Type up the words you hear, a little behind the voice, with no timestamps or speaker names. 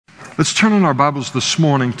Let's turn in our Bibles this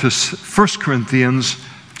morning to 1 Corinthians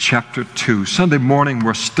chapter 2. Sunday morning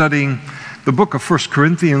we're studying the book of 1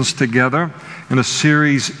 Corinthians together in a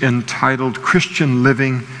series entitled Christian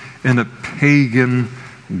Living in a Pagan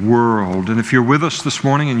World. And if you're with us this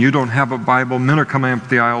morning and you don't have a Bible, men are coming up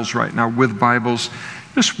the aisles right now with Bibles.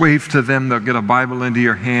 Just wave to them. They'll get a Bible into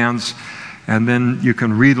your hands, and then you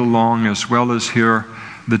can read along as well as hear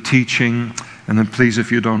the teaching. And then please,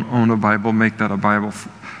 if you don't own a Bible, make that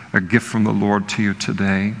a gift from the Lord to you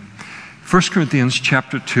today. 1 Corinthians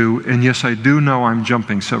chapter 2, and yes, I do know I'm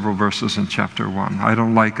jumping several verses in chapter 1. I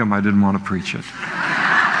don't like them. I didn't want to preach it.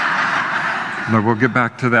 But we'll get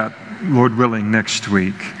back to that, Lord willing, next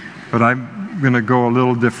week. But I'm going to go a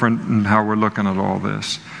little different in how we're looking at all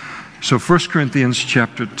this. So 1 Corinthians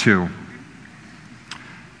chapter 2.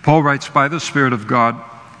 Paul writes, by the Spirit of God,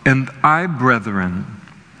 and I, brethren,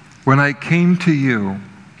 when I came to you,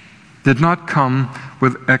 did not come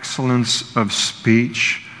with excellence of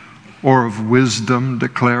speech or of wisdom,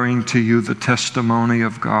 declaring to you the testimony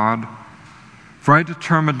of God. For I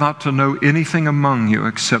determined not to know anything among you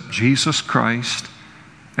except Jesus Christ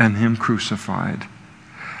and Him crucified.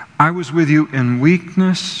 I was with you in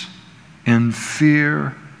weakness, in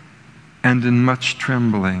fear, and in much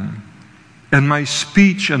trembling. And my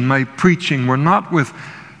speech and my preaching were not with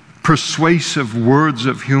persuasive words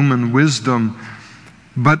of human wisdom,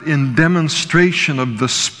 but in demonstration of the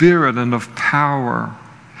Spirit and of power,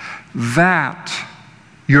 that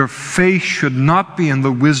your faith should not be in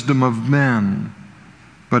the wisdom of men,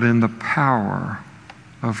 but in the power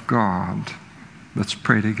of God. Let's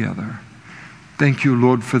pray together. Thank you,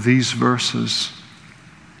 Lord, for these verses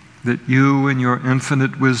that you in your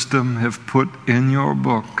infinite wisdom have put in your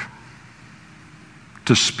book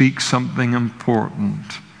to speak something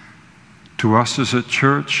important to us as a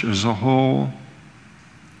church, as a whole,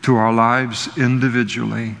 to our lives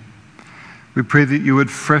individually. We pray that you would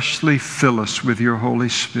freshly fill us with your Holy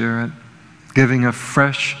Spirit, giving a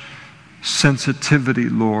fresh sensitivity,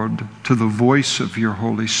 Lord, to the voice of your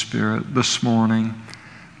Holy Spirit this morning.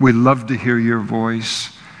 We love to hear your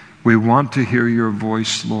voice. We want to hear your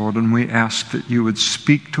voice, Lord, and we ask that you would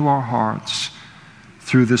speak to our hearts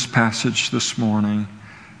through this passage this morning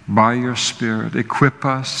by your Spirit. Equip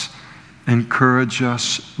us, encourage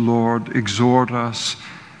us, Lord, exhort us,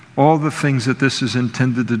 all the things that this is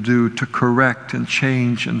intended to do, to correct and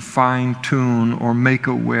change and fine-tune or make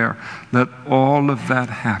aware. Let all of that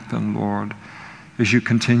happen, Lord, as you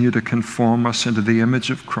continue to conform us into the image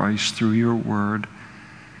of Christ through your word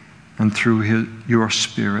and through your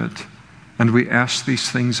Spirit. And we ask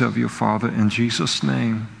these things of you, Father, in Jesus'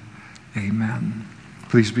 name. Amen.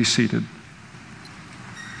 Please be seated.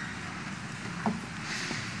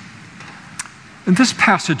 In this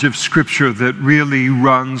passage of Scripture that really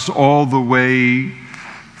runs all the way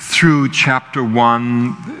through chapter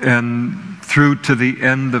 1 and through to the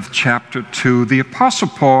end of chapter 2, the Apostle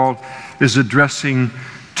Paul is addressing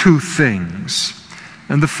two things.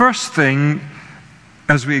 And the first thing,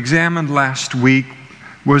 as we examined last week,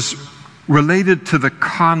 was related to the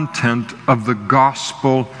content of the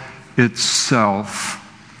gospel itself.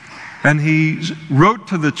 And he wrote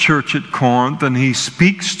to the church at Corinth, and he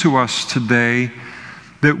speaks to us today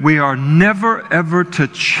that we are never ever to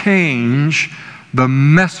change the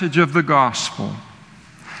message of the gospel,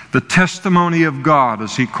 the testimony of God,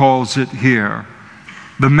 as he calls it here.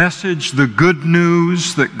 The message, the good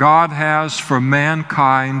news that God has for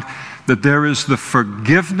mankind, that there is the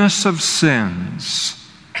forgiveness of sins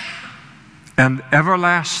and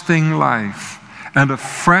everlasting life and a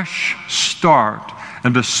fresh start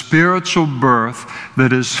and a spiritual birth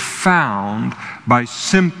that is found by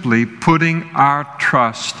simply putting our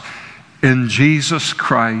trust in Jesus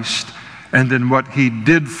Christ and in what He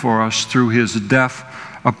did for us through His death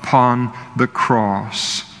upon the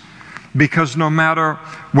cross. Because no matter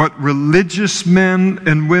what religious men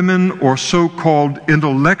and women or so-called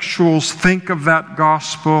intellectuals think of that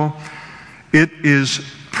gospel, it is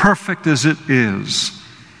perfect as it is.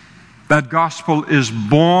 That gospel is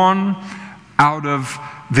born out of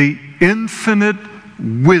the infinite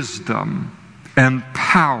wisdom and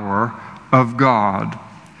power of God.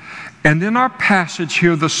 And in our passage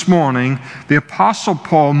here this morning, the Apostle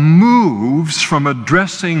Paul moves from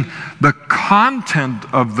addressing the content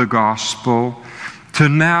of the gospel to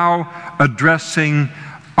now addressing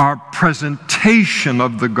our presentation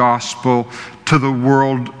of the gospel to the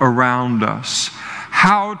world around us.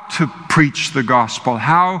 How to preach the gospel,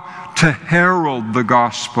 how to herald the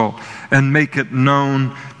gospel and make it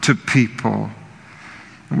known to people.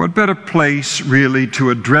 And what better place really to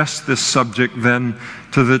address this subject than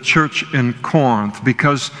to the church in Corinth,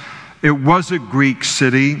 because it was a Greek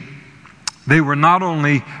city. They were not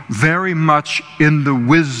only very much into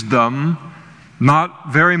wisdom,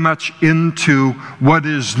 not very much into what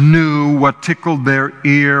is new, what tickled their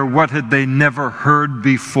ear, what had they never heard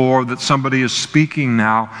before that somebody is speaking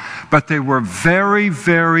now, but they were very,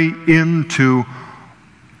 very into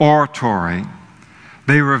oratory.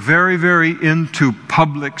 They were very, very into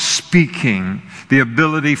public speaking, the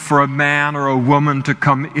ability for a man or a woman to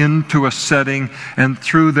come into a setting and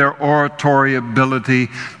through their oratory ability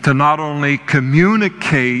to not only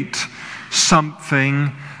communicate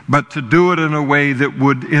something, but to do it in a way that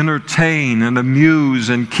would entertain and amuse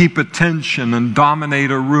and keep attention and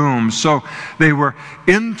dominate a room. So they were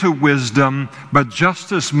into wisdom, but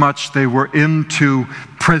just as much they were into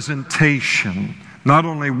presentation. Not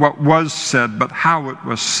only what was said, but how it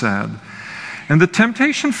was said. And the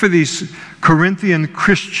temptation for these Corinthian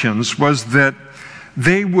Christians was that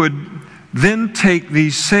they would then take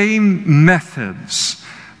these same methods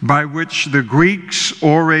by which the Greeks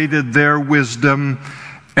orated their wisdom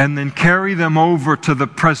and then carry them over to the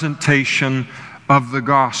presentation of the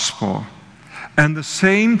gospel. And the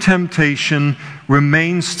same temptation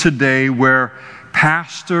remains today, where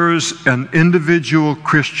pastors and individual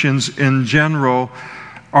Christians in general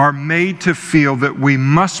are made to feel that we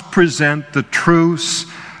must present the truths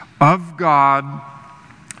of God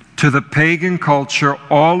to the pagan culture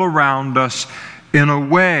all around us in a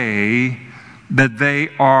way that they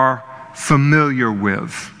are familiar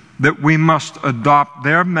with, that we must adopt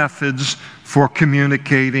their methods for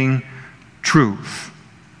communicating truth.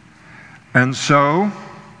 And so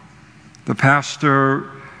the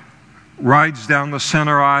pastor rides down the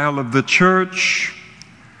center aisle of the church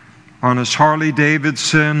on his Harley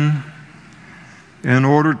Davidson in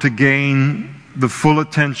order to gain the full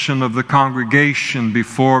attention of the congregation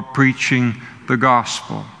before preaching the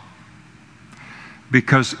gospel.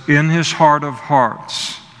 Because in his heart of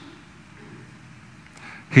hearts,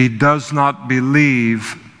 he does not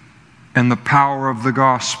believe in the power of the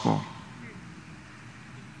gospel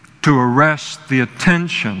to arrest the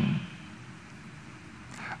attention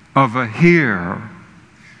of a hearer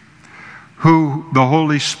who the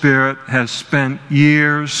Holy Spirit has spent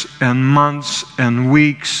years and months and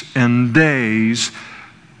weeks and days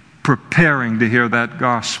preparing to hear that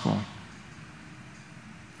gospel.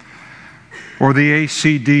 Or the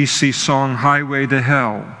AC/DC song, Highway to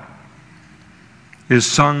Hell, is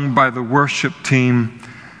sung by the worship team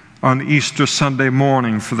on Easter Sunday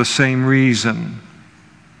morning for the same reason.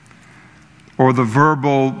 Or the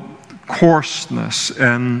verbal coarseness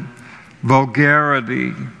and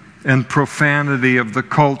vulgarity and profanity of the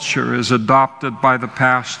culture is adopted by the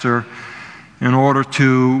pastor in order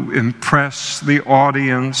to impress the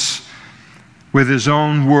audience with his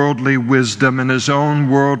own worldly wisdom and his own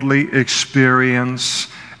worldly experience,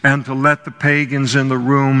 and to let the pagans in the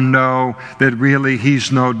room know that really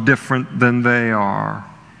he's no different than they are.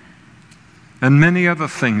 And many other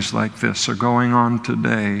things like this are going on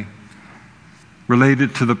today,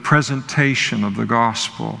 related to the presentation of the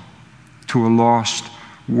gospel to a lost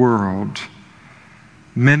world.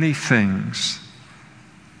 Many things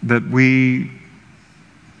that we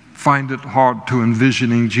find it hard to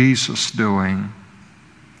envisioning Jesus doing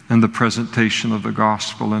in the presentation of the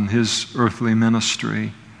gospel in his earthly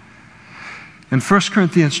ministry. In 1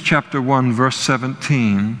 Corinthians chapter 1, verse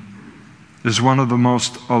 17 is one of the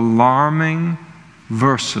most alarming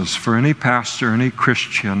verses for any pastor, any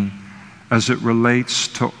Christian, as it relates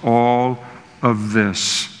to all of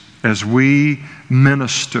this, as we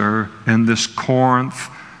minister in this Corinth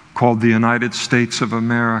called the United States of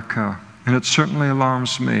America. And it certainly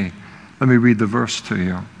alarms me. Let me read the verse to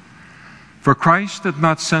you. For Christ did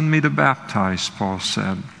not send me to baptize, Paul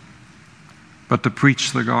said, but to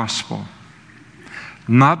preach the gospel,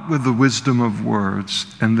 not with the wisdom of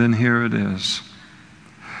words. And then here it is.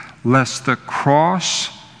 Lest the cross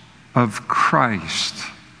of Christ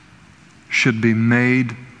should be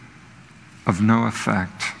made of no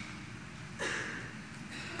effect.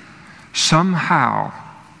 Somehow,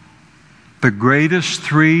 the greatest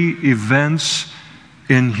three events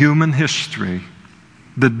in human history,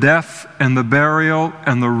 the death and the burial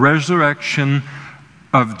and the resurrection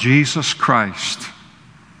of Jesus Christ,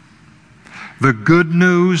 the good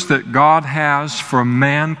news that God has for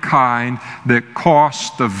mankind that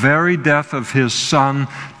cost the very death of His Son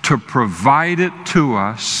to provide it to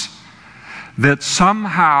us, that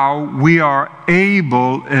somehow we are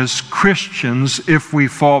able as Christians, if we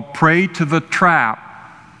fall prey to the trap,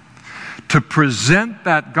 to present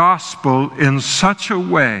that gospel in such a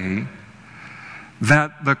way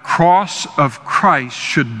that the cross of Christ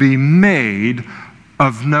should be made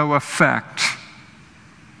of no effect.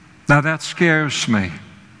 Now that scares me.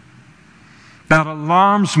 that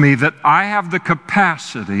alarms me, that I have the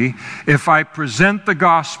capacity, if I present the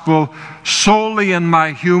gospel solely in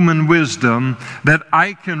my human wisdom, that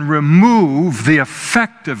I can remove the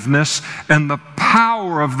effectiveness and the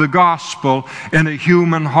power of the gospel in a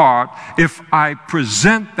human heart if I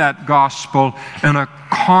present that gospel in a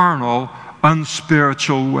carnal,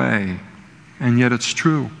 unspiritual way. And yet it's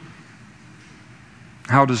true.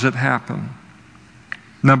 How does it happen?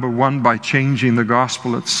 Number one, by changing the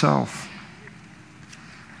gospel itself,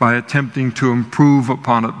 by attempting to improve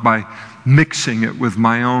upon it, by mixing it with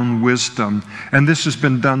my own wisdom. And this has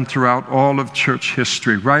been done throughout all of church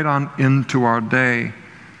history, right on into our day.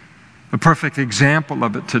 A perfect example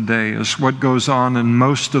of it today is what goes on in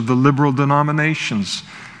most of the liberal denominations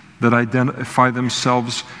that identify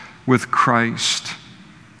themselves with Christ.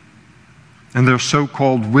 And their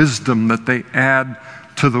so-called wisdom that they add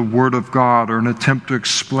to the Word of God, or an attempt to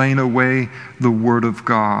explain away the Word of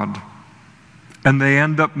God. And they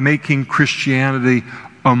end up making Christianity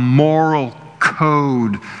a moral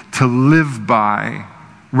code to live by,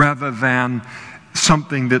 rather than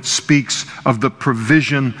something that speaks of the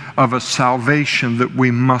provision of a salvation that we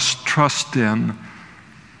must trust in.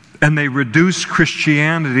 And they reduce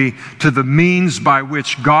Christianity to the means by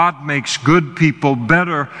which God makes good people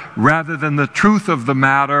better, rather than the truth of the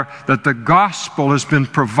matter that the gospel has been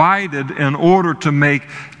provided in order to make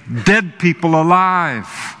dead people alive,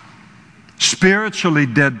 spiritually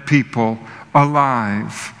dead people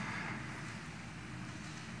alive.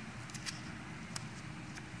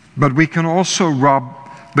 But we can also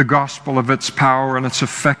rob the gospel of its power and its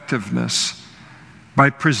effectiveness by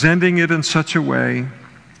presenting it in such a way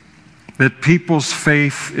that people's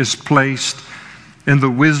faith is placed in the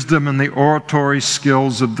wisdom and the oratory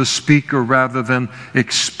skills of the speaker, rather than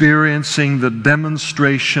experiencing the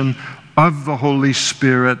demonstration of the Holy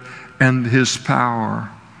Spirit and His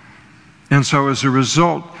power. And so as a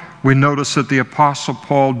result, we notice that the Apostle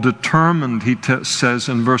Paul determined, he says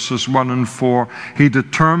in verses 1 and 4, he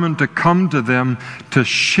determined to come to them to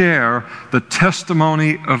share the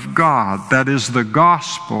testimony of God, that is the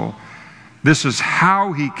gospel. This is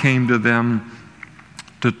how he came to them,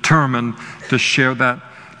 determined to share that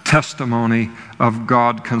testimony of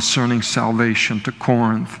God concerning salvation to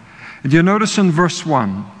Corinth. And you notice in verse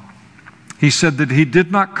 1, he said that he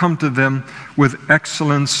did not come to them with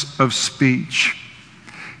excellence of speech.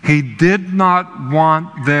 He did not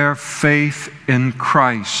want their faith in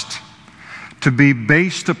Christ to be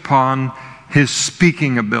based upon his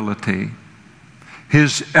speaking ability,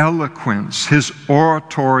 his eloquence, his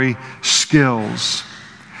oratory skills.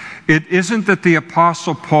 It isn't that the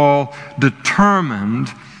Apostle Paul determined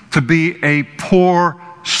to be a poor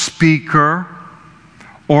speaker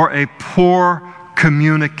or a poor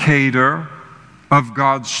communicator of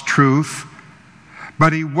God's truth,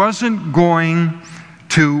 but he wasn't going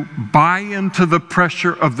to buy into the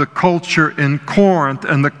pressure of the culture in Corinth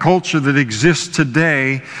and the culture that exists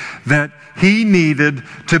today, that he needed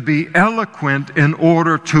to be eloquent in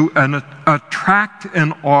order to attract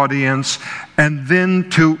an audience and then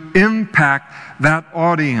to impact that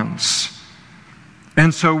audience.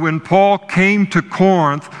 And so when Paul came to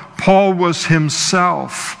Corinth, Paul was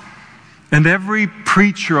himself. And every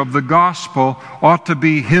preacher of the gospel ought to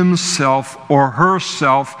be himself or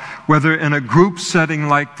herself, whether in a group setting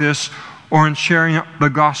like this or in sharing the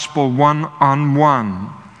gospel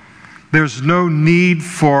one-on-one. There's no need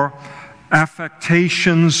for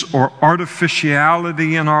affectations or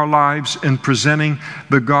artificiality in our lives in presenting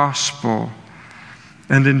the gospel.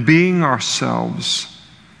 And in being ourselves,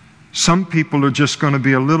 some people are just going to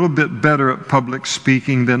be a little bit better at public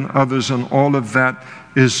speaking than others, and all of that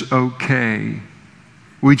is okay.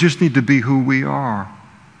 We just need to be who we are.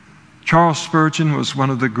 Charles Spurgeon was one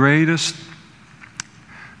of the greatest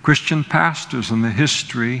Christian pastors in the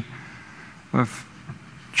history of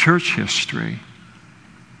church history.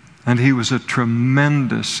 And he was a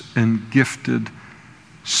tremendous and gifted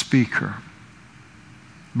speaker.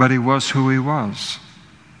 But he was who he was.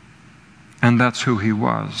 And that's who he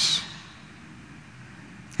was.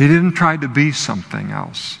 He didn't try to be something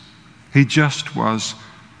else. He just was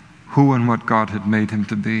who and what God had made him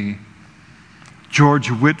to be.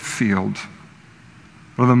 George Whitefield,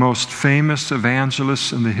 one of the most famous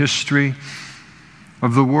evangelists in the history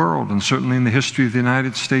of the world, and certainly in the history of the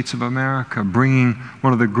United States of America, bringing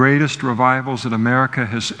one of the greatest revivals that America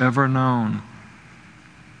has ever known.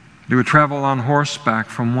 He would travel on horseback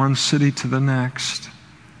from one city to the next.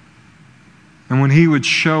 And when he would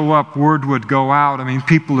show up, word would go out. I mean,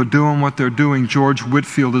 people are doing what they're doing. George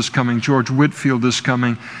Whitefield is coming. George Whitefield is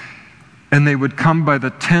coming. And they would come by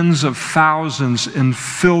the tens of thousands and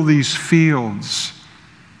fill these fields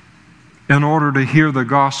in order to hear the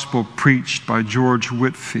gospel preached by George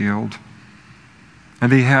Whitefield.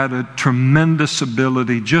 And he had a tremendous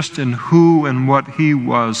ability just in who and what he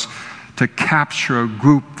was to capture a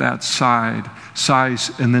group that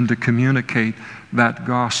size and then to communicate that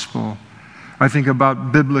gospel. I think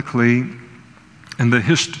about biblically in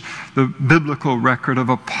the biblical record of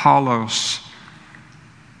Apollos.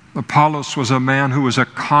 Apollos was a man who was a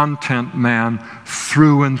content man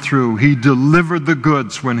through and through. He delivered the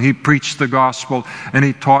goods when he preached the gospel and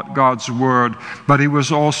he taught God's word. But he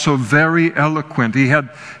was also very eloquent.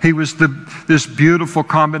 He was this beautiful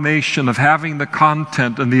combination of having the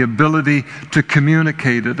content and the ability to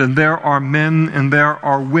communicate it. And there are men and there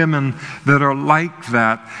are women that are like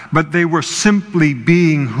that. But they were simply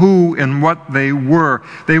being who and what they were.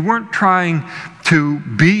 They weren't trying to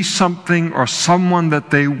be something or someone that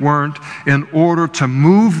they weren't in order to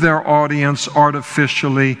move their audience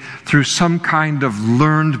artificially through some kind of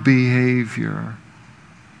learned behavior.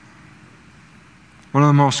 One of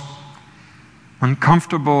the most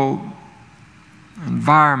uncomfortable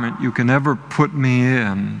environment you can ever put me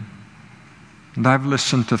in, and I've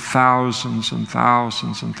listened to thousands and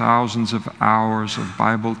thousands and thousands of hours of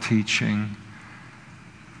Bible teaching,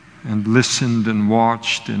 and listened and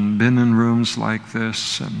watched and been in rooms like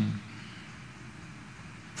this and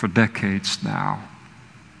for decades now.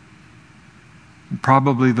 And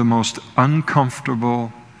probably the most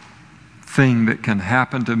uncomfortable thing that can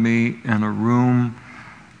happen to me in a room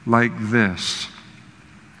like this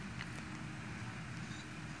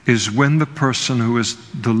is when the person who is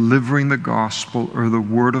delivering the gospel or the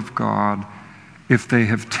word of God, if they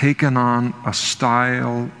have taken on a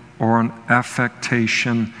style or an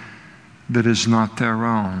affectation that is not their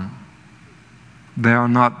own. They are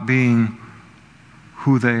not being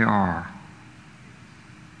who they are.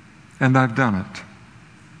 And I've done it.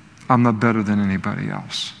 I'm not better than anybody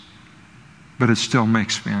else. But it still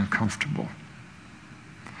makes me uncomfortable.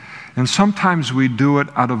 And sometimes we do it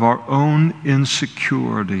out of our own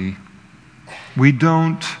insecurity. We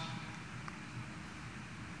don't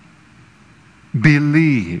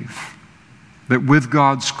believe that with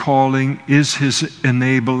God's calling is His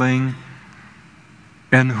enabling.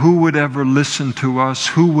 And who would ever listen to us?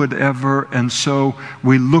 Who would ever? And so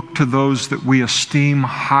we look to those that we esteem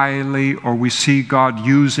highly or we see God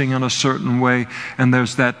using in a certain way. And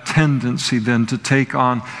there's that tendency then to take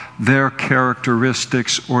on their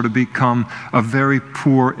characteristics or to become a very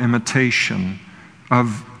poor imitation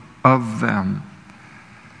of them.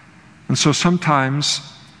 And so sometimes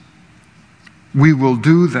we will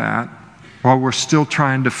do that while we're still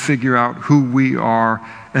trying to figure out who we are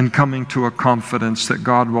and coming to a confidence that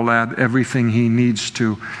God will add everything He needs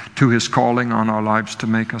to His calling on our lives to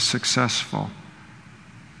make us successful.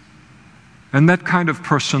 And that kind of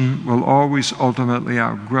person will always ultimately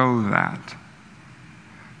outgrow that.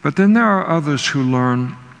 But then there are others who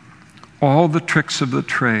learn all the tricks of the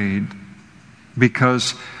trade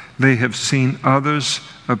because they have seen others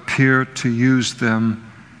appear to use them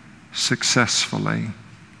successfully.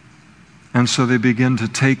 And so they begin to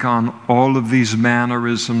take on all of these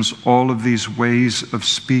mannerisms, all of these ways of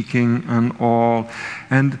speaking and all.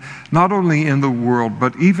 And not only in the world,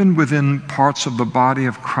 but even within parts of the body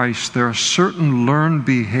of Christ, there are certain learned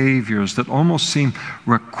behaviors that almost seem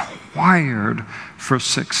required for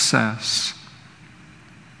success.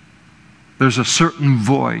 There's a certain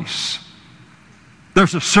voice.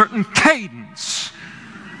 There's a certain cadence.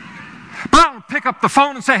 But I don't pick up the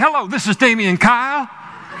phone and say, "Hello, this is Damien Kyle."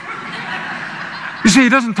 You see, he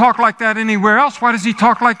doesn't talk like that anywhere else. Why does he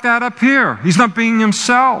talk like that up here? He's not being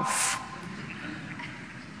himself.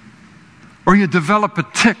 Or you develop a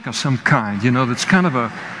tick of some kind, that's kind of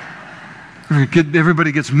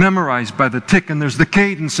everybody gets memorized by the tick, and there's the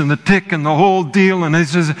cadence and the tick and the whole deal, and it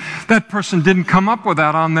says that person didn't come up with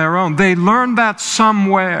that on their own. They learned that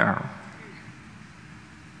somewhere.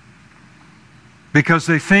 Because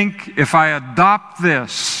they think if I adopt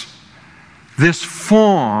this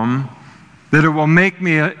form, that it will make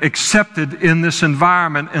me accepted in this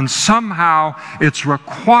environment, and somehow it's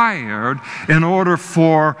required in order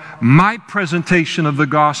for my presentation of the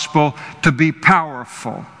gospel to be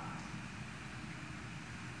powerful.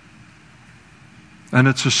 And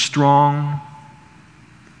it's a strong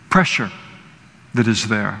pressure that is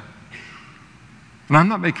there. And I'm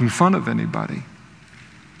not making fun of anybody.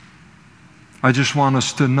 I just want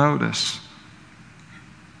us to notice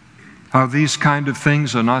how these kind of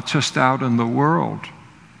things are not just out in the world,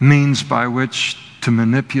 means by which to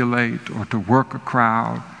manipulate or to work a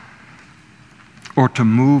crowd or to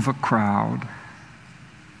move a crowd,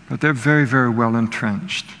 but they're very, very well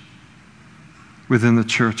entrenched within the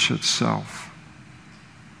church itself.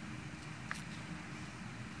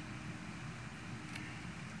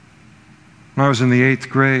 When I was in the 8th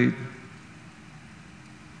grade,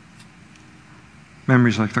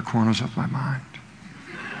 memories like the corners of my mind.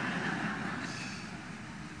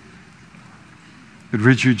 At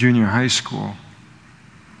Ridgeview Junior High School,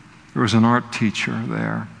 there was an art teacher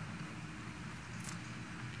there.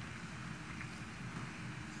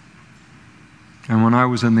 And when I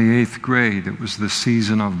was in the 8th grade, it was the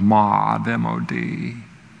season of MOD, M-O-D.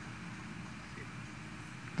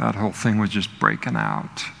 That whole thing was just breaking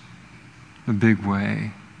out in a big way.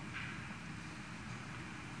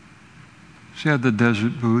 So you had the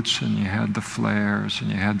desert boots, and you had the flares, and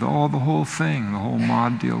you had the whole thing, the whole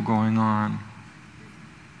MOD deal going on.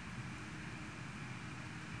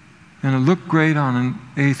 And it looked great on an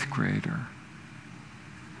 8th grader,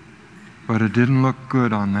 but it didn't look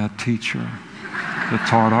good on that teacher that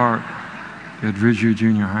taught art at Ridgeview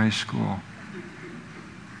Junior High School.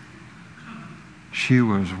 She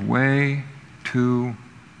was way too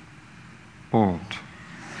old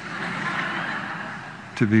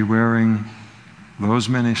to be wearing those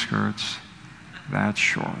mini skirts that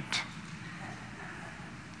short.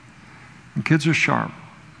 And kids are sharp.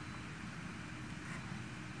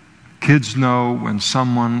 Kids know when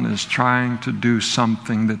someone is trying to do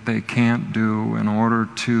something that they can't do in order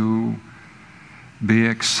to be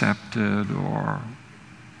accepted, or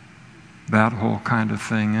that whole kind of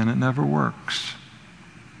thing, and it never works.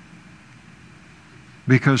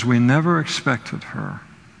 Because we never expected her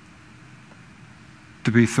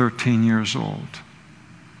to be 13 years old.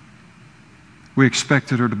 We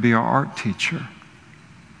expected her to be our art teacher.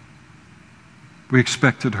 We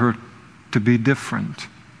expected her to be different.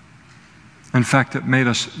 In fact, it made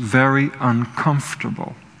us very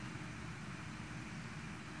uncomfortable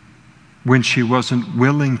when she wasn't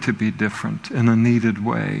willing to be different in a needed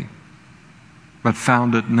way, but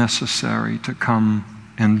found it necessary to come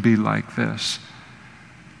and be like this.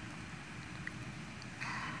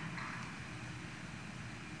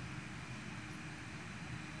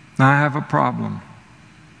 Now I have a problem.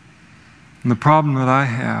 And the problem that I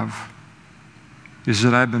have is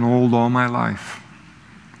that I've been old all my life.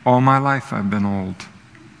 All my life I've been old.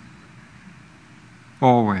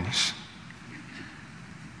 Always.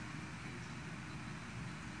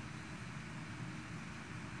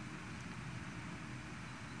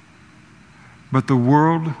 But the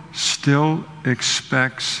world still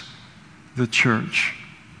expects the church,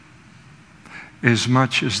 as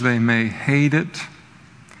much as they may hate it,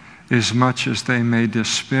 as much as they may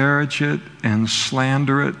disparage it and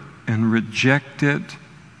slander it and reject it,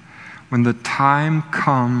 when the time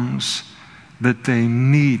comes that they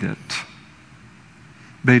need it,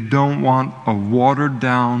 they don't want a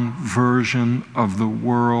watered-down version of the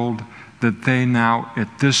world that they now,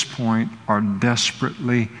 at this point, are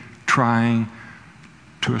desperately trying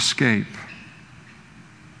to escape.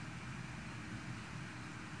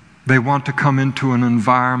 They want to come into an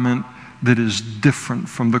environment that is different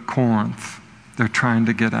from the Corinth they're trying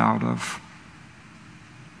to get out of.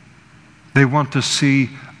 They want to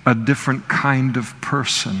see a different kind of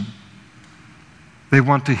person. They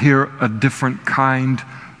want to hear a different kind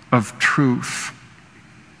of truth.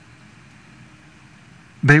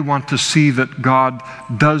 They want to see that God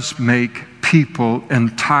does make people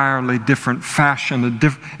entirely different fashion,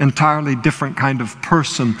 entirely different kind of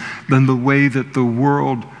person than the way that the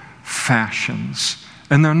world fashions.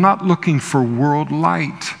 And they're not looking for world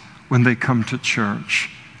light when they come to church.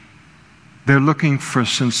 They're looking for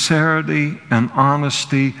sincerity and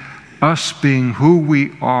honesty, us being who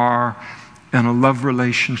we are, and a love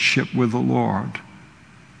relationship with the Lord.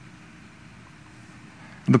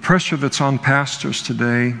 The pressure that's on pastors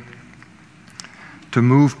today to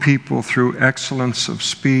move people through excellence of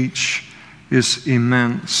speech is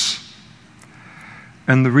immense.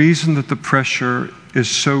 And the reason that the pressure is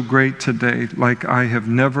so great today, like I have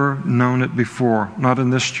never known it before, not in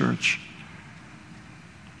this church,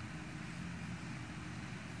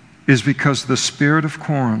 is because the spirit of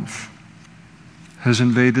Corinth has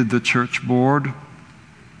invaded the church board,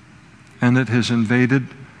 and it has invaded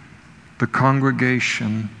the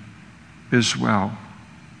congregation as well.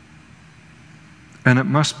 And it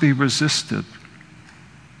must be resisted.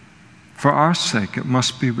 For our sake, it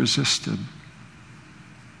must be resisted.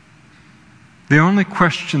 The only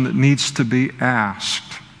question that needs to be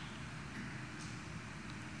asked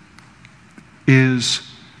is,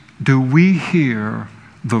 do we hear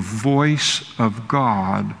the voice of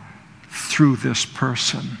God through this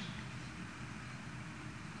person?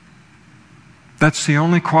 That's the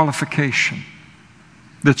only qualification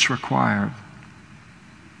that's required.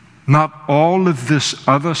 not all of this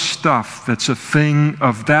other stuff that's a thing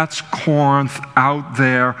of that's Corinth out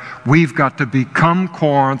there. We've got to become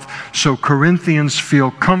Corinth so Corinthians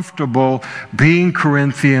feel comfortable being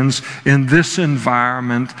Corinthians in this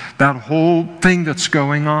environment, that whole thing that's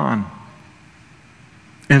going on.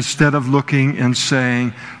 Instead of looking and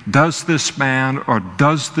saying, does this man or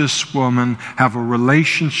does this woman have a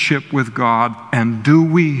relationship with God, and do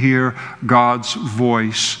we hear God's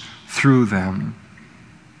voice through them?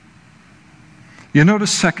 You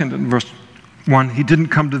notice second in verse 1, he didn't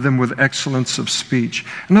come to them with excellence of speech.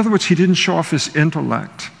 In other words, he didn't show off his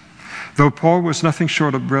intellect, though Paul was nothing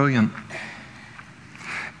short of brilliant.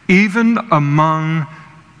 Even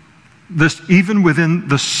within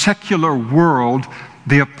the secular world,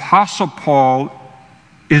 the Apostle Paul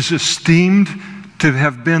is esteemed to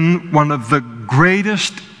have been one of the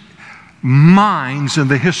greatest minds in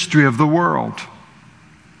the history of the world.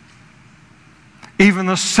 Even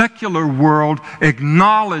the secular world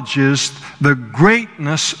acknowledges the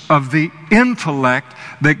greatness of the intellect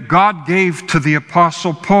that God gave to the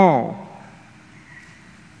Apostle Paul.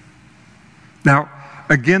 Now,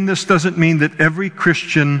 again, this doesn't mean that every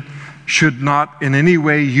Christian should not in any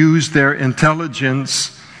way use their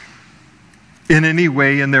intelligence in any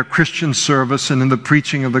way in their Christian service and in the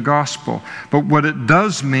preaching of the gospel. But what it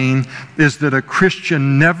does mean is that a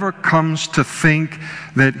Christian never comes to think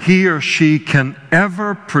that he or she can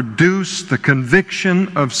ever produce the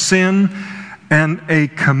conviction of sin and a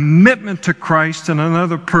commitment to Christ in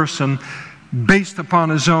another person based upon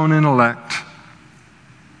his own intellect,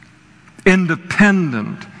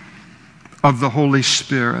 independent of the Holy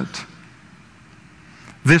Spirit.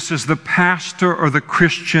 This is the pastor or the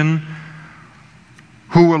Christian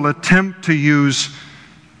who will attempt to use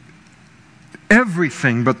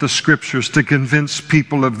everything but the Scriptures to convince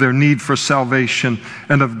people of their need for salvation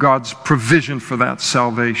and of God's provision for that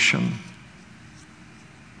salvation.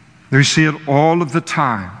 We see it all of the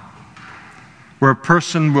time, where a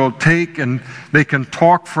person will take and they can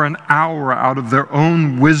talk for an hour out of their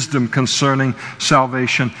own wisdom concerning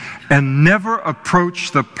salvation and never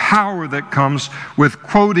approach the power that comes with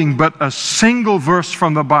quoting but a single verse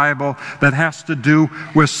from the Bible that has to do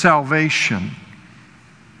with salvation.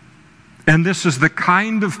 And this is the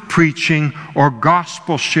kind of preaching or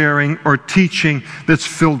gospel sharing or teaching that's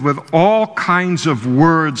filled with all kinds of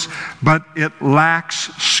words, but it lacks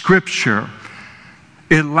Scripture.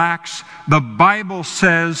 It lacks, the Bible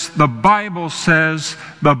says, the Bible says,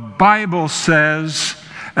 the Bible says.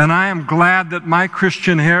 And I am glad that my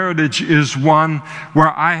Christian heritage is one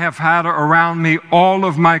where I have had around me all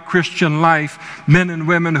of my Christian life men and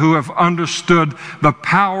women who have understood the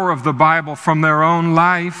power of the Bible from their own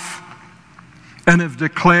life and have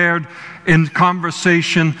declared in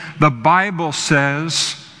conversation, the Bible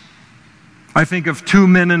says. I think of two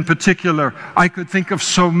men in particular. I could think of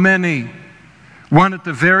so many. One at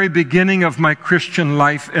the very beginning of my Christian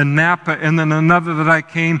life in Napa, and then another that I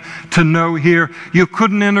came to know here. You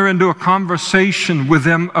couldn't enter into a conversation with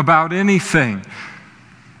them about anything,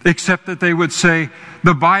 except that they would say,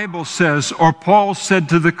 the Bible says, or Paul said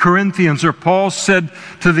to the Corinthians, or Paul said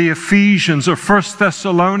to the Ephesians, or 1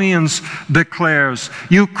 Thessalonians declares.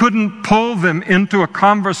 You couldn't pull them into a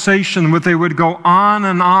conversation where they would go on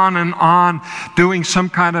and on and on, doing some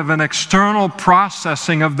kind of an external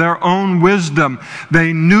processing of their own wisdom.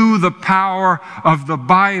 They knew the power of the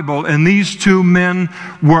Bible, and these two men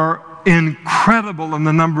were incredible in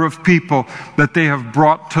the number of people that they have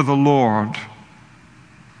brought to the Lord.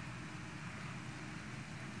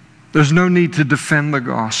 There's no need to defend the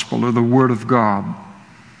gospel or the Word of God.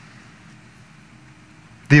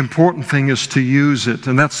 The important thing is to use it,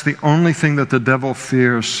 and that's the only thing that the devil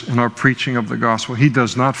fears in our preaching of the gospel. He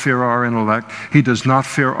does not fear our intellect. He does not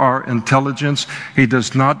fear our intelligence. He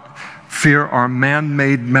does not fear our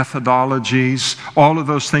man-made methodologies. All of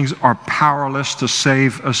those things are powerless to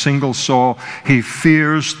save a single soul. He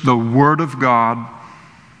fears the Word of God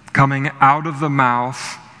coming out of the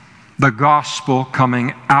mouth, the gospel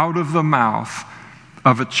coming out of the mouth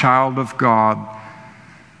of a child of God,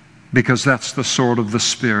 because that's the sword of the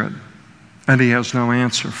Spirit, and he has no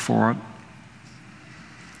answer for it.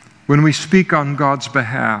 When we speak on God's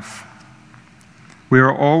behalf, we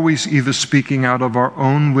are always either speaking out of our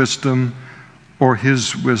own wisdom or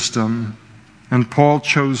his wisdom, and Paul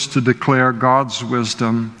chose to declare God's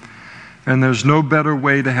wisdom. And there's no better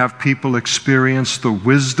way to have people experience the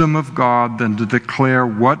wisdom of God than to declare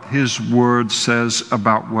what his word says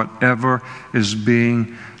about whatever is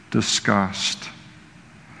being discussed.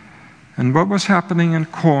 And what was happening in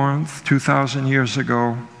Corinth 2,000 years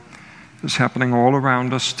ago is happening all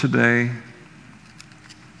around us today.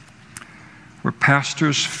 where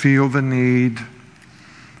pastors feel the need,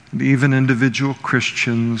 and even individual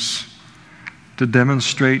Christians, to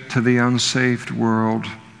demonstrate to the unsaved world,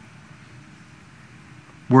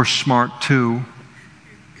 we're smart too.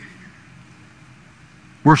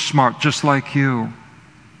 We're smart just like you.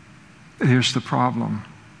 Here's the problem.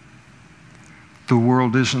 The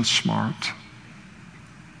world isn't smart.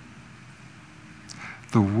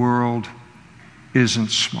 The world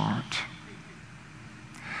isn't smart.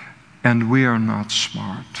 And we are not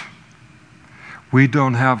smart. We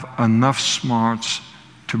don't have enough smarts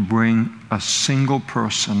to bring a single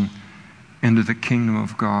person into the kingdom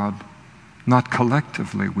of God. Not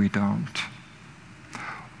collectively, we don't.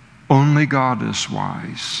 Only God is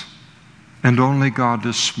wise, and only God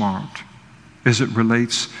is smart as it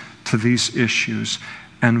relates to these issues,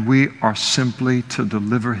 and we are simply to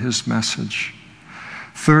deliver his message.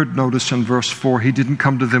 Third, notice in verse 4, he didn't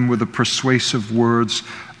come to them with the persuasive words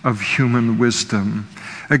of human wisdom.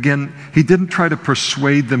 Again, he didn't try to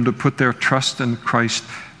persuade them to put their trust in Christ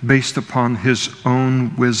based upon his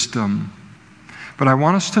own wisdom. But I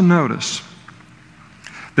want us to notice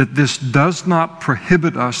that this does not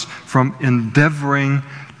prohibit us from endeavoring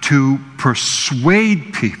to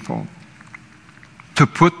persuade people to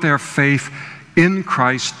put their faith in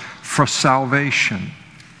Christ for salvation.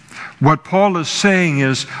 What Paul is saying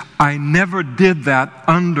is, I never did that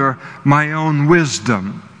under my own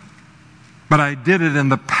wisdom, but I did it in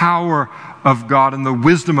the power of God and the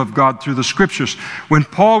wisdom of God through the Scriptures. When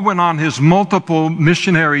Paul went on his multiple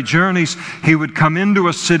missionary journeys, he would come into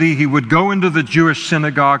a city, he would go into the Jewish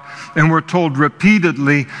synagogue, and we're told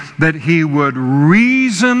repeatedly that he would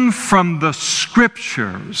reason from the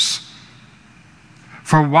Scriptures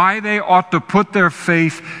for why they ought to put their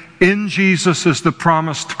faith in Jesus as the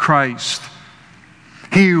promised Christ.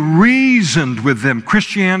 He reasoned with them.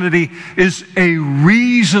 Christianity is a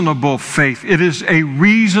reasonable faith. It is a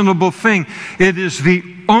reasonable thing. It is the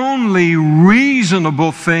only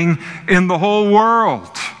reasonable thing in the whole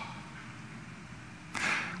world.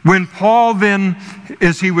 When Paul then,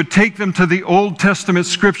 as he would take them to the Old Testament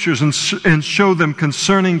Scriptures and show them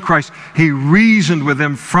concerning Christ, he reasoned with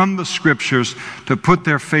them from the Scriptures to put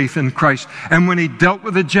their faith in Christ. And when he dealt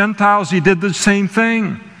with the Gentiles, he did the same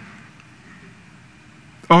thing.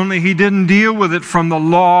 Only he didn't deal with it from the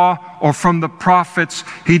law or from the prophets.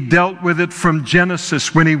 He dealt with it from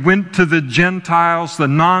Genesis. When he went to the Gentiles, the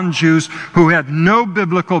non-Jews, who had no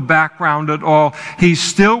biblical background at all, he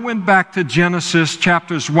still went back to Genesis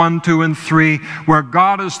chapters 1, 2, and 3, where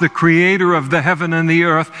God is the creator of the heaven and the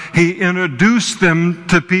earth. He introduced them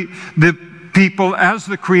to the people as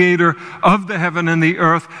the creator of the heaven and the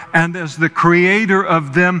earth and as the creator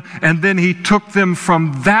of them, and then he took them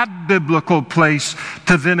from that biblical place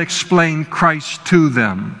to then explain Christ to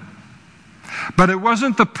them. But it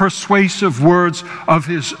wasn't the persuasive words of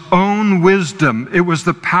his own wisdom. It was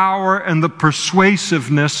the power and the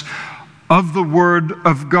persuasiveness of the Word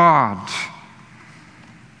of God.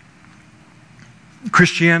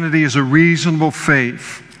 Christianity is a reasonable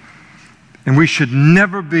faith. And we should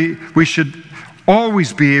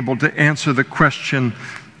always be able to answer the question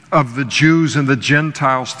of the Jews and the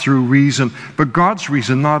Gentiles through reason, but God's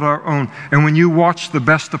reason, not our own. And when you watch the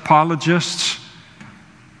best apologists,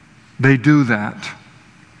 they do that.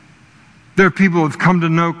 There are people who have come to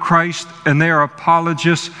know Christ and they are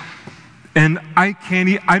apologists, and I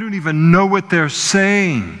don't even know what they're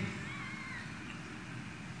saying.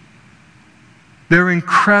 They're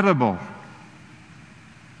incredible.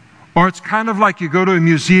 Or it's kind of like you go to a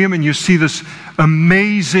museum and you see this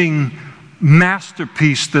amazing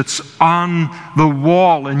masterpiece that's on the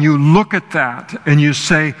wall, and you look at that and you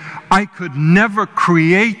say, I could never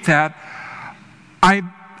create that.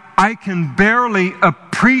 I can barely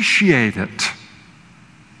appreciate it.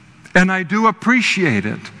 And I do appreciate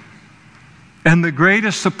it. And the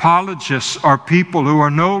greatest apologists are people who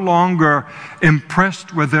are no longer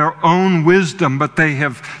impressed with their own wisdom, but they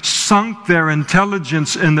have sunk their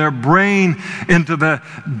intelligence and their brain into the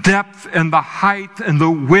depth and the height and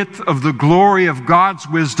the width of the glory of God's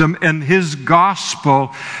wisdom and His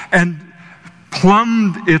gospel, and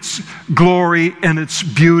plumbed its glory and its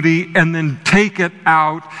beauty, and then take it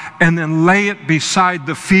out and then lay it beside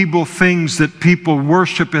the feeble things that people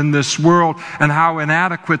worship in this world, and how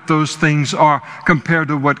inadequate those things are compared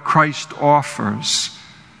to what Christ offers.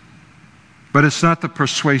 But it's not the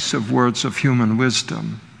persuasive words of human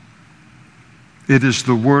wisdom. It is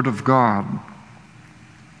the Word of God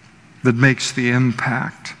that makes the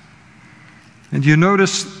impact. And you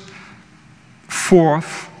notice,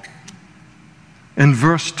 fourth, in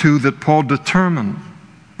verse 2, that Paul determined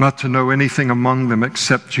not to know anything among them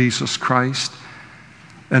except Jesus Christ.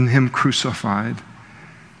 and him crucified.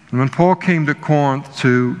 And when Paul came to Corinth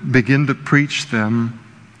to begin to preach them,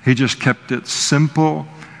 he just kept it simple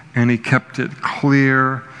and he kept it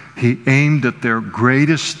clear. He aimed at their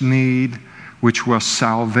greatest need, which was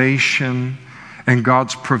salvation, and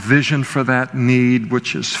God's provision for that need,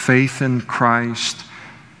 which is faith in Christ.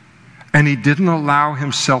 And he didn't allow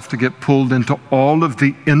himself to get pulled into all of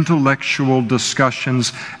the intellectual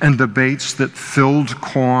discussions and debates that filled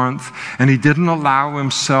Corinth. And he didn't allow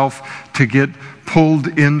himself to get pulled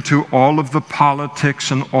into all of the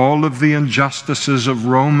politics and all of the injustices of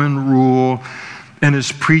Roman rule. And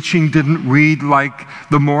his preaching didn't read like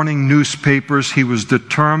the morning newspapers. He was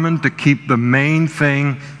determined to keep the main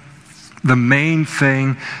thing,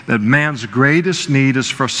 that man's greatest need is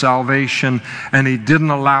for salvation, and he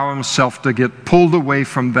didn't allow himself to get pulled away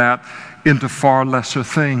from that into far lesser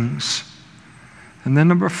things. And then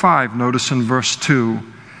number 5, notice in verse 2,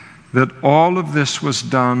 that all of this was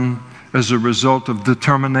done as a result of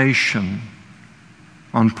determination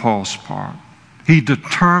on Paul's part. He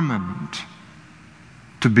determined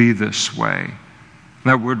to be this way.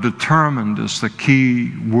 That word determined is the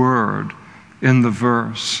key word in the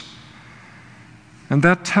verse. And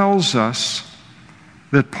that tells us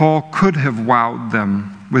that Paul could have wowed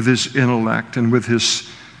them with his intellect and with his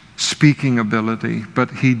speaking ability,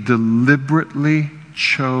 but he deliberately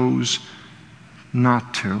chose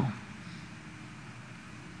not to.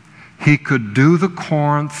 He could do the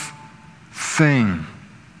Corinth thing.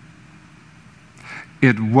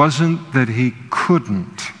 It wasn't that he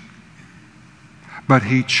couldn't, but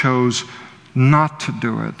he chose not to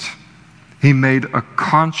do it. He made a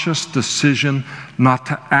conscious decision not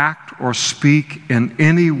to act or speak in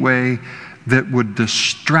any way that would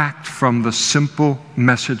distract from the simple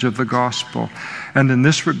message of the gospel. And in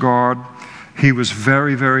this regard, he was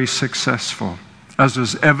very, very successful, as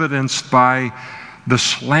is evidenced by the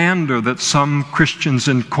slander that some Christians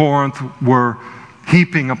in Corinth were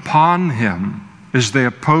heaping upon him as they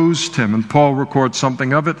opposed him. And Paul records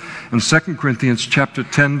something of it in 2 Corinthians chapter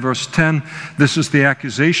 10, verse 10. This is the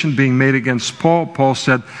accusation being made against Paul. Paul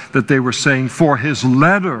said that they were saying, "For his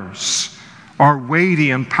letters are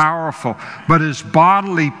weighty and powerful, but his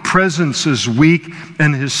bodily presence is weak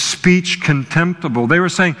and his speech contemptible." They were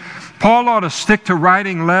saying, Paul ought to stick to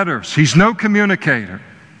writing letters. He's no communicator.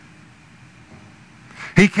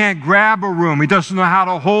 He can't grab a room. He doesn't know how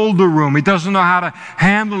to hold a room. He doesn't know how to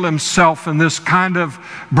handle himself in this kind of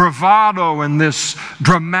bravado, in this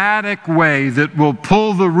dramatic way that will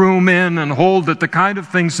pull the room in and hold it, the kind of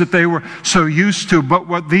things that they were so used to. But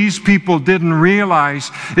what these people didn't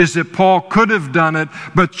realize is that Paul could have done it,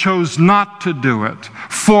 but chose not to do it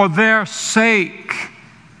for their sake.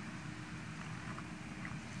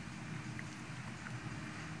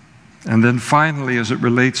 And then finally, as it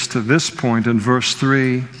relates to this point in verse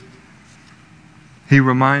 3, he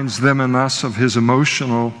reminds them and us of his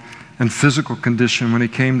emotional and physical condition when he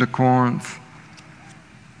came to Corinth.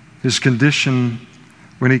 His condition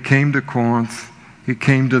when he came to Corinth, he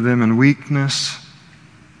came to them in weakness.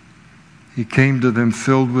 He came to them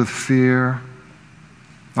filled with fear,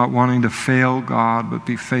 not wanting to fail God, but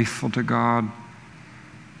be faithful to God.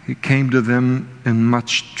 He came to them in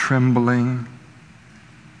much trembling.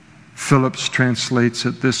 Phillips translates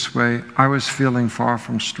it this way: I was feeling far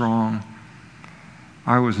from strong.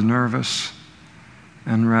 I was nervous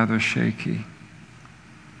and rather shaky.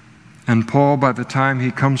 And Paul, by the time he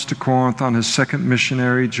comes to Corinth on his second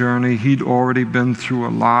missionary journey, he'd already been through a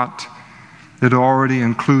lot. It already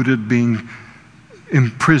included being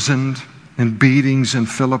imprisoned and beatings in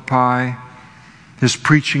Philippi. His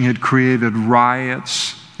preaching had created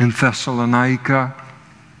riots in Thessalonica.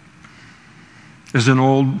 As an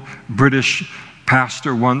old British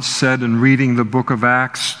pastor once said in reading the book of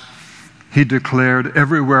Acts, he declared,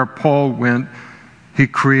 everywhere Paul went, he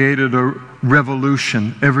created a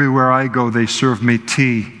revolution. Everywhere I go, they serve me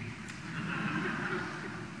tea.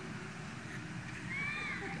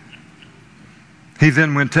 He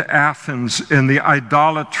then went to Athens, and the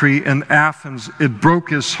idolatry in Athens, it broke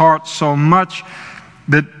his heart so much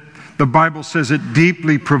that the Bible says it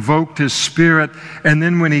deeply provoked his spirit. And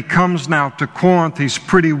then when he comes now to Corinth, he's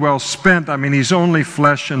pretty well spent. I mean, he's only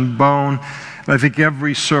flesh and bone. I think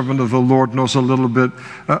every servant of the Lord knows a little bit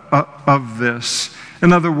of this.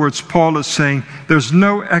 In other words, Paul is saying there's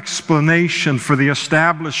no explanation for the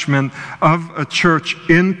establishment of a church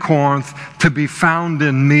in Corinth to be found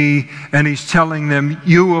in me. And he's telling them,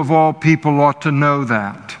 you of all people ought to know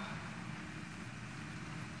that.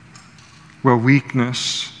 Well,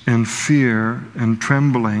 weakness and fear and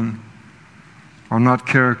trembling are not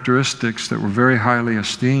characteristics that were very highly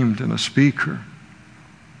esteemed in a speaker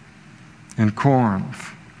in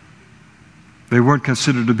Corinth. They weren't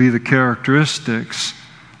considered to be the characteristics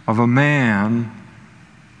of a man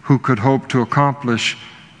who could hope to accomplish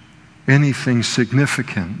anything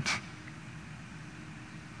significant.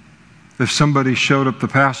 If somebody showed up, the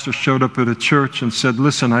pastor showed up at a church and said,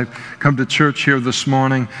 listen, I've come to church here this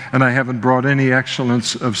morning and I haven't brought any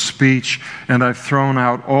excellence of speech and I've thrown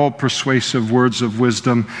out all persuasive words of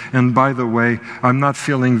wisdom. And by the way, I'm not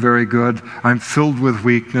feeling very good. I'm filled with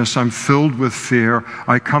weakness. I'm filled with fear.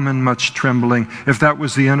 I come in much trembling. If that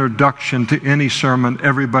was the introduction to any sermon,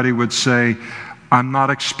 everybody would say, I'm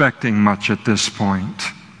not expecting much at this point.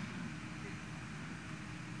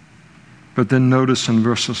 But then notice in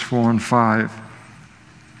verses 4 and 5,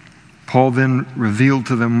 Paul then revealed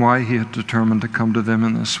to them why he had determined to come to them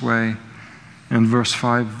in this way. In verse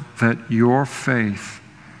 5, that your faith,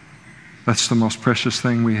 that's the most precious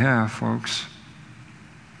thing we have, folks,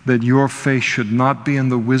 that your faith should not be in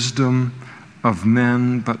the wisdom of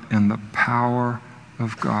men, but in the power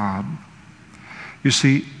of God. You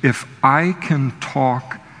see, if I can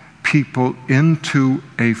talk people into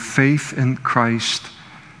a faith in Christ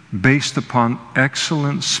based upon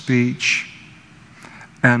excellent speech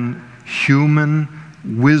and human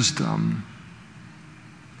wisdom,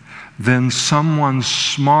 then someone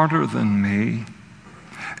smarter than me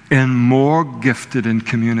and more gifted in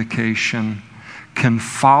communication can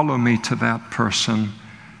follow me to that person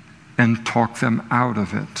and talk them out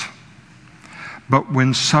of it. But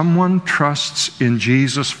when someone trusts in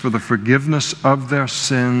Jesus for the forgiveness of their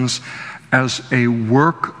sins as a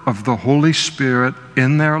work of the Holy Spirit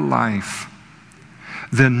in their life,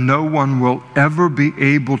 then no one will ever be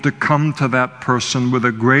able to come to that person with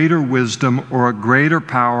a greater wisdom or a greater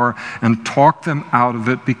power and talk them out of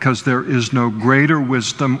it, because there is no greater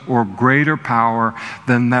wisdom or greater power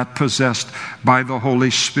than that possessed by the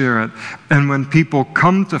Holy Spirit. And when people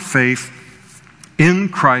come to faith in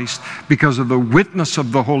Christ because of the witness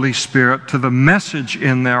of the Holy Spirit to the message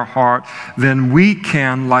in their heart, then we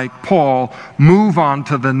can, like Paul, move on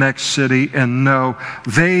to the next city and know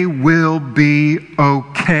they will be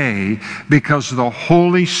okay because the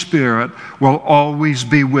Holy Spirit will always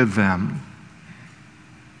be with them.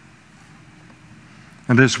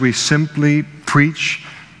 And as we simply preach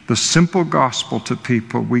the simple gospel to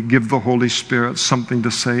people, we give the Holy Spirit something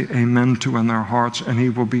to say amen to in their hearts, and He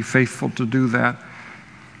will be faithful to do that.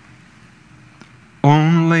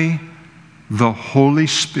 Only the Holy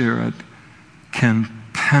Spirit can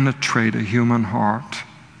penetrate a human heart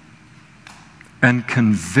and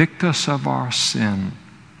convict us of our sin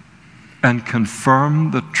and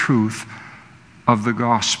confirm the truth of the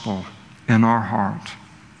gospel in our heart.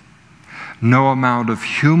 No amount of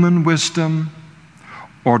human wisdom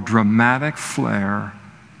or dramatic flair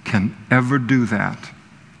can ever do that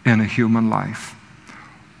in a human life.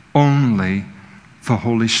 Only the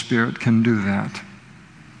Holy Spirit can do that.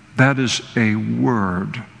 That is a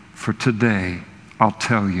word for today, I'll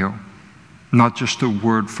tell you. Not just a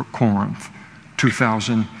word for Corinth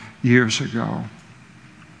 2,000 years ago.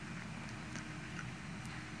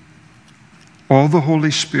 All the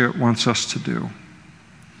Holy Spirit wants us to do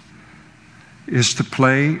is to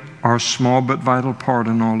play our small but vital part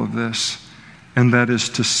in all of this, and that is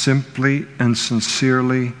to simply and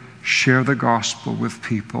sincerely share the gospel with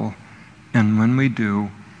people. And when we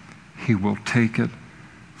do, He will take it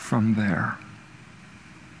from there.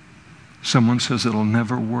 Someone says it'll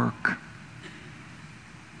never work.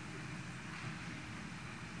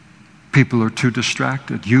 People are too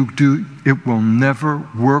distracted. It will never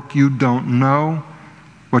work. You don't know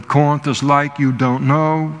what Corinth is like. You don't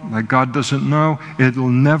know, like God doesn't know. It'll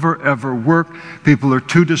never ever work. People are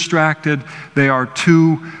too distracted. They are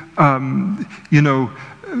too,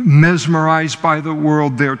 mesmerized by the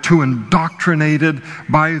world. They're too indoctrinated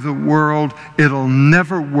by the world. It'll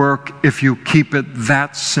never work if you keep it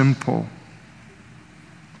that simple.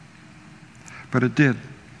 But it did.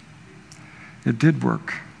 It did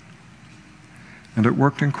work. And it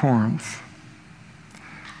worked in Corinth.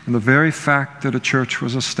 And the very fact that a church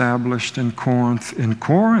was established in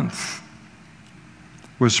Corinth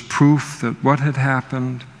was proof that what had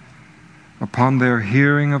happened upon their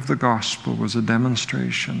hearing of the gospel was a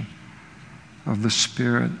demonstration of the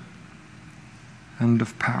Spirit and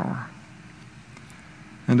of power.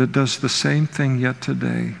 And it does the same thing yet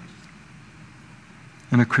today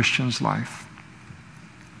in a Christian's life.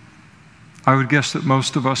 I would guess that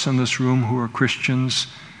most of us in this room who are Christians,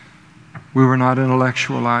 we were not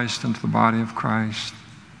intellectualized into the body of Christ.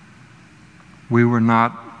 We were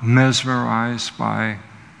not mesmerized by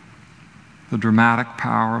the dramatic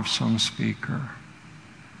power of some speaker.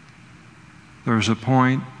 There's a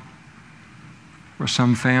point where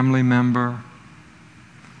some family member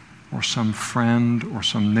or some friend or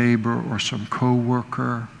some neighbor or some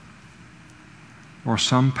co-worker or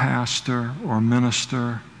some pastor or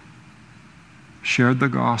minister shared the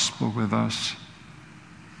gospel with us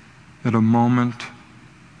at a moment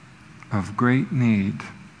of great need,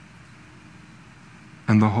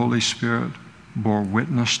 and the Holy Spirit bore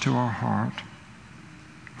witness to our heart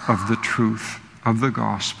of the truth of the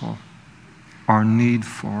gospel, our need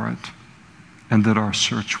for it, and that our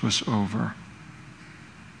search was over.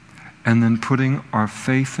 And then putting our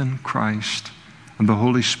faith in Christ and the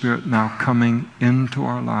Holy Spirit now coming into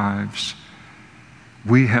our lives,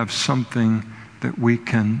 we have something that we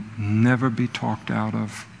can never be talked out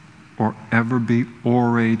of or ever be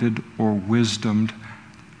orated or wisdomed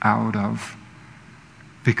out of,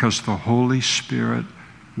 because the Holy Spirit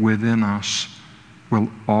within us will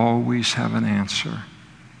always have an answer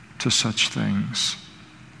to such things.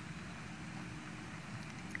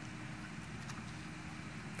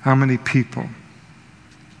 How many people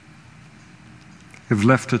have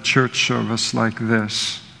left a church service like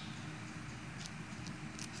this?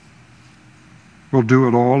 We'll do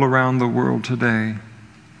it all around the world today.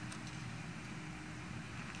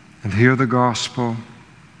 And hear the gospel,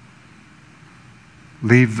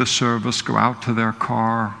 leave the service, go out to their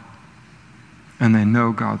car, and they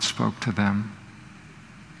know God spoke to them.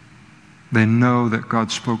 They know that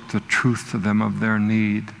God spoke the truth to them of their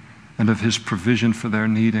need and of His provision for their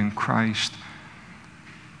need in Christ.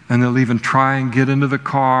 And they'll even try and get into the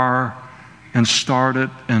car and start it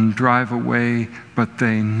and drive away, but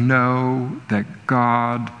they know that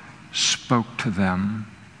God spoke to them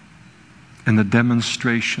in the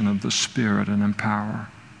demonstration of the Spirit and in power.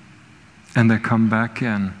 And they come back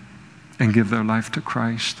in and give their life to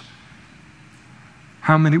Christ.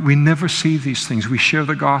 How many? We never see these things. We share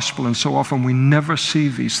the gospel, and so often we never see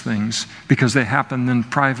these things because they happen then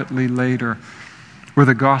privately later, where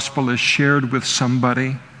the gospel is shared with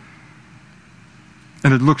somebody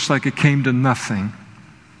and it looks like it came to nothing.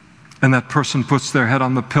 And that person puts their head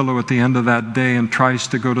on the pillow at the end of that day and tries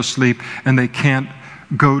to go to sleep, and they can't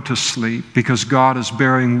go to sleep because God is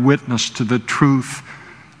bearing witness to the truth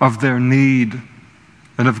of their need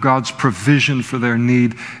and of God's provision for their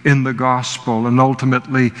need in the gospel. And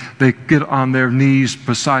ultimately, they get on their knees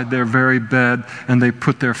beside their very bed and they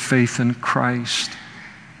put their faith in Christ.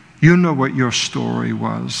 You know what your story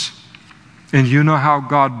was. And you know how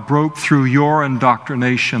God broke through your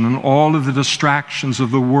indoctrination and all of the distractions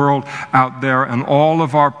of the world out there and all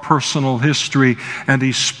of our personal history. And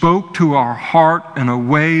He spoke to our heart in a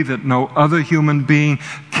way that no other human being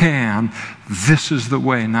can. This is the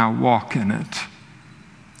way, now walk in it.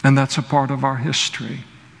 And that's a part of our history.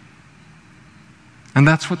 And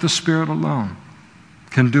that's what the Spirit alone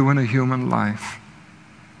can do in a human life.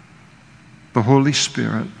 The Holy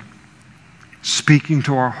Spirit speaking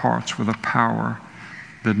to our hearts with a power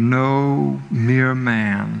that no mere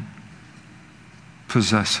man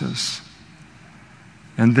possesses.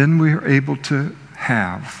 And then we are able to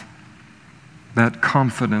have that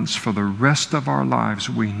confidence for the rest of our lives.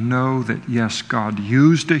 We know that, yes, God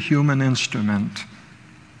used a human instrument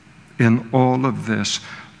in all of this,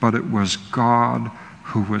 but it was God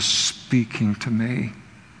who was speaking to me.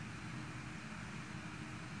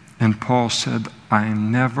 And Paul said, I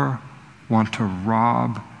never want to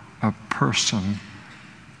rob a person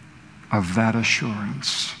of that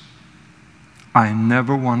assurance. I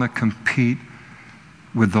never want to compete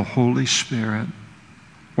with the Holy Spirit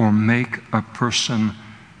or make a person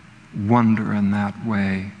wonder in that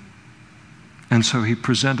way. And so he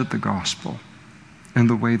presented the gospel in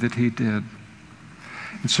the way that he did.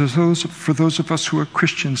 And so for those of us who are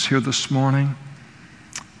Christians here this morning,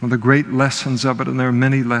 one of the great lessons of it, and there are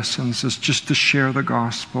many lessons, is just to share the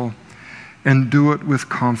gospel and do it with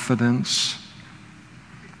confidence.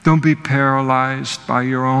 Don't be paralyzed by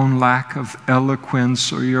your own lack of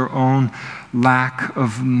eloquence or your own lack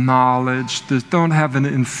of knowledge. Don't have an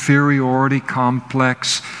inferiority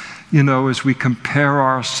complex, as we compare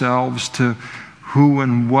ourselves to who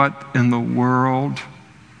and what in the world.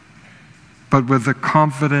 But with the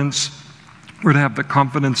confidence, we're to have the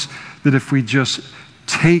confidence that if we just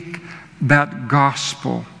take that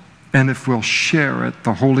gospel and if we'll share it,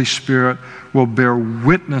 the Holy Spirit will bear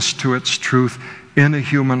witness to its truth in a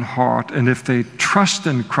human heart. And if they trust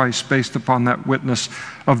in Christ based upon that witness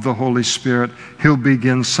of the Holy Spirit, He'll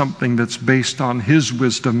begin something that's based on His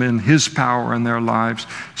wisdom and His power in their lives,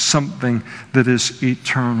 something that is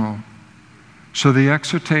eternal. So the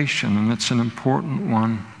exhortation, and it's an important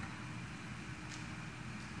one,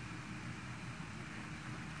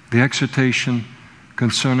 the exhortation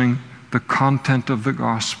concerning the content of the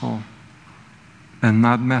gospel and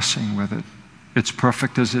not messing with it It's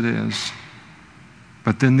perfect as it is.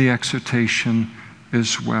 But then the exhortation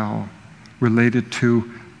is well related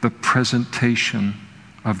to the presentation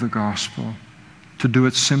of the gospel. To do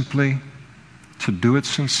it simply, to do it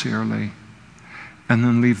sincerely, and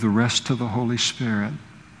then leave the rest to the Holy Spirit.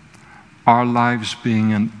 Our lives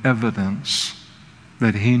being an evidence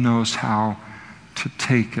that He knows how to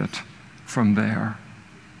take it from there.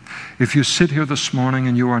 If you sit here this morning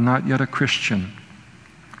and you are not yet a Christian,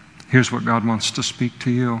 here's what God wants to speak to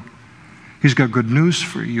you. He's got good news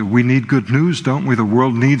for you. We need good news, don't we? The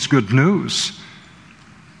world needs good news.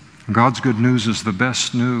 God's good news is the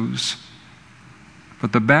best news.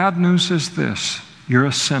 But the bad news is this. You're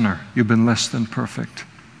a sinner. You've been less than perfect.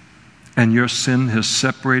 And your sin has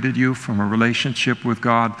separated you from a relationship with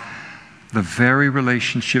God, the very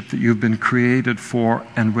relationship that you've been created for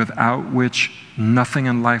and without which nothing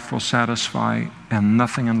in life will satisfy and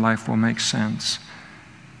nothing in life will make sense.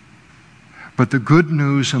 But the good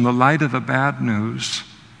news in the light of the bad news,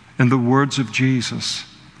 in the words of Jesus,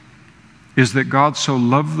 is that God so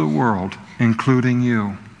loved the world, including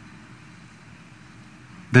you,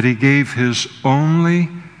 that He gave His only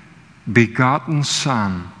begotten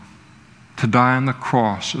Son to die on the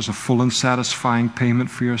cross as a full and satisfying payment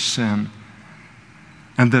for your sin,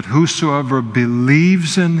 and that whosoever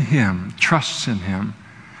believes in Him, trusts in Him,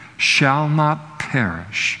 shall not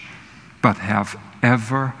perish, but have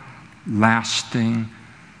everlasting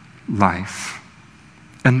life.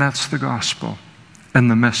 And that's the gospel and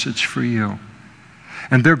the message for you.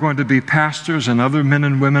 And there are going to be pastors and other men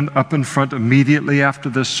and women up in front immediately after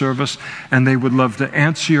this service, and they would love to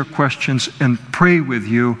answer your questions and pray with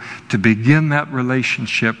you to begin that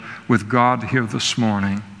relationship with God here this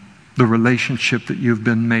morning, the relationship that you've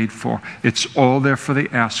been made for. It's all there for the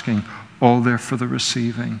asking, all there for the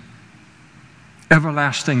receiving.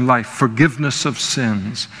 Everlasting life, forgiveness of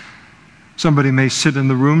sins. Somebody may sit in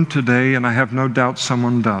the room today, and I have no doubt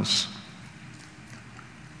someone does.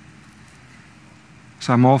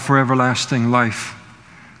 So I'm all for everlasting life,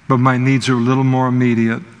 but my needs are a little more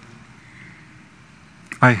immediate.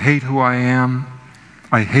 I hate who I am.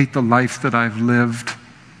 I hate the life that I've lived.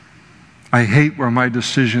 I hate where my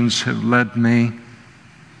decisions have led me.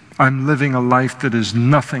 I'm living a life that is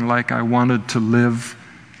nothing like I wanted to live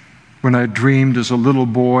when I dreamed as a little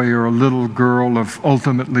boy or a little girl of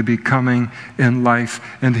ultimately becoming in life.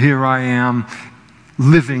 And here I am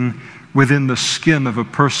living within the skin of a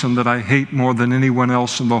person that I hate more than anyone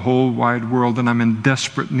else in the whole wide world, and I'm in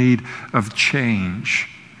desperate need of change.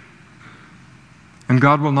 And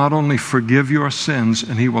God will not only forgive your sins,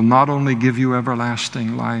 and He will not only give you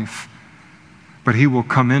everlasting life, but He will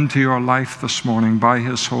come into your life this morning by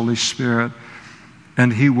His Holy Spirit,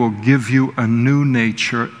 and He will give you a new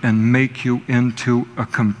nature and make you into a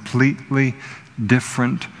completely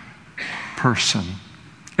different person.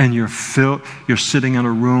 And you're sitting in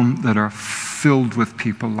a room that are filled with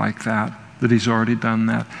people like that He's already done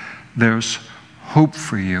that. There's hope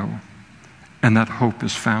for you, and that hope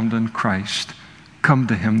is found in Christ. Come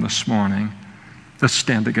to Him this morning. Let's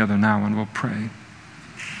stand together now and we'll pray.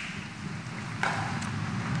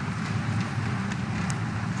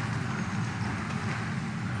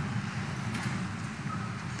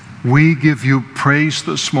 We give you praise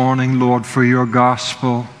this morning, Lord, for your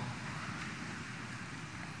gospel.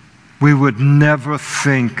 We would never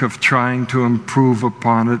think of trying to improve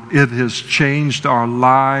upon it. It has changed our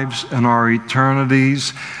lives and our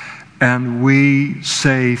eternities, and we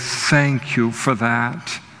say thank you for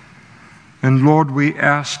that. And Lord, we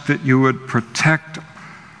ask that you would protect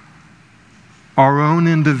our own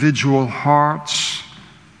individual hearts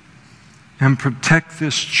and protect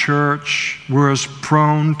this church. We're as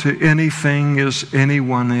prone to anything as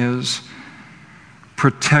anyone is.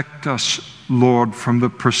 Protect us, Lord, from the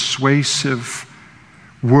persuasive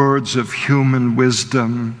words of human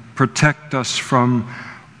wisdom. Protect us from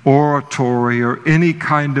oratory or any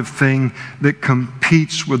kind of thing that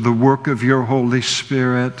competes with the work of your Holy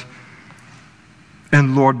Spirit.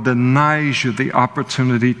 And Lord, denies you the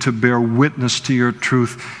opportunity to bear witness to your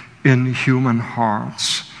truth in human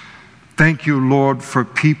hearts. Thank you, Lord, for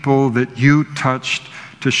people that you touched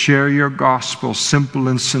to share your gospel simple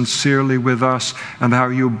and sincerely with us, and how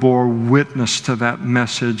you bore witness to that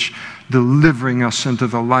message, delivering us into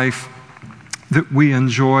the life that we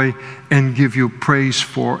enjoy and give you praise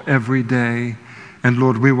for every day. And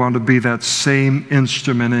Lord, we want to be that same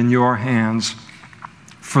instrument in your hands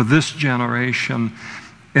for this generation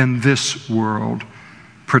and this world.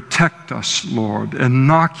 Protect us, Lord.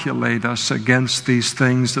 Inoculate us against these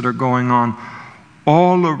things that are going on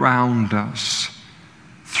all around us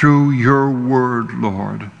through your word,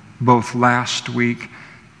 Lord, both last week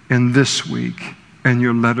in this week in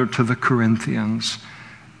your letter to the Corinthians.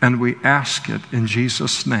 And we ask it in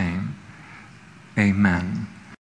Jesus' name. Amen.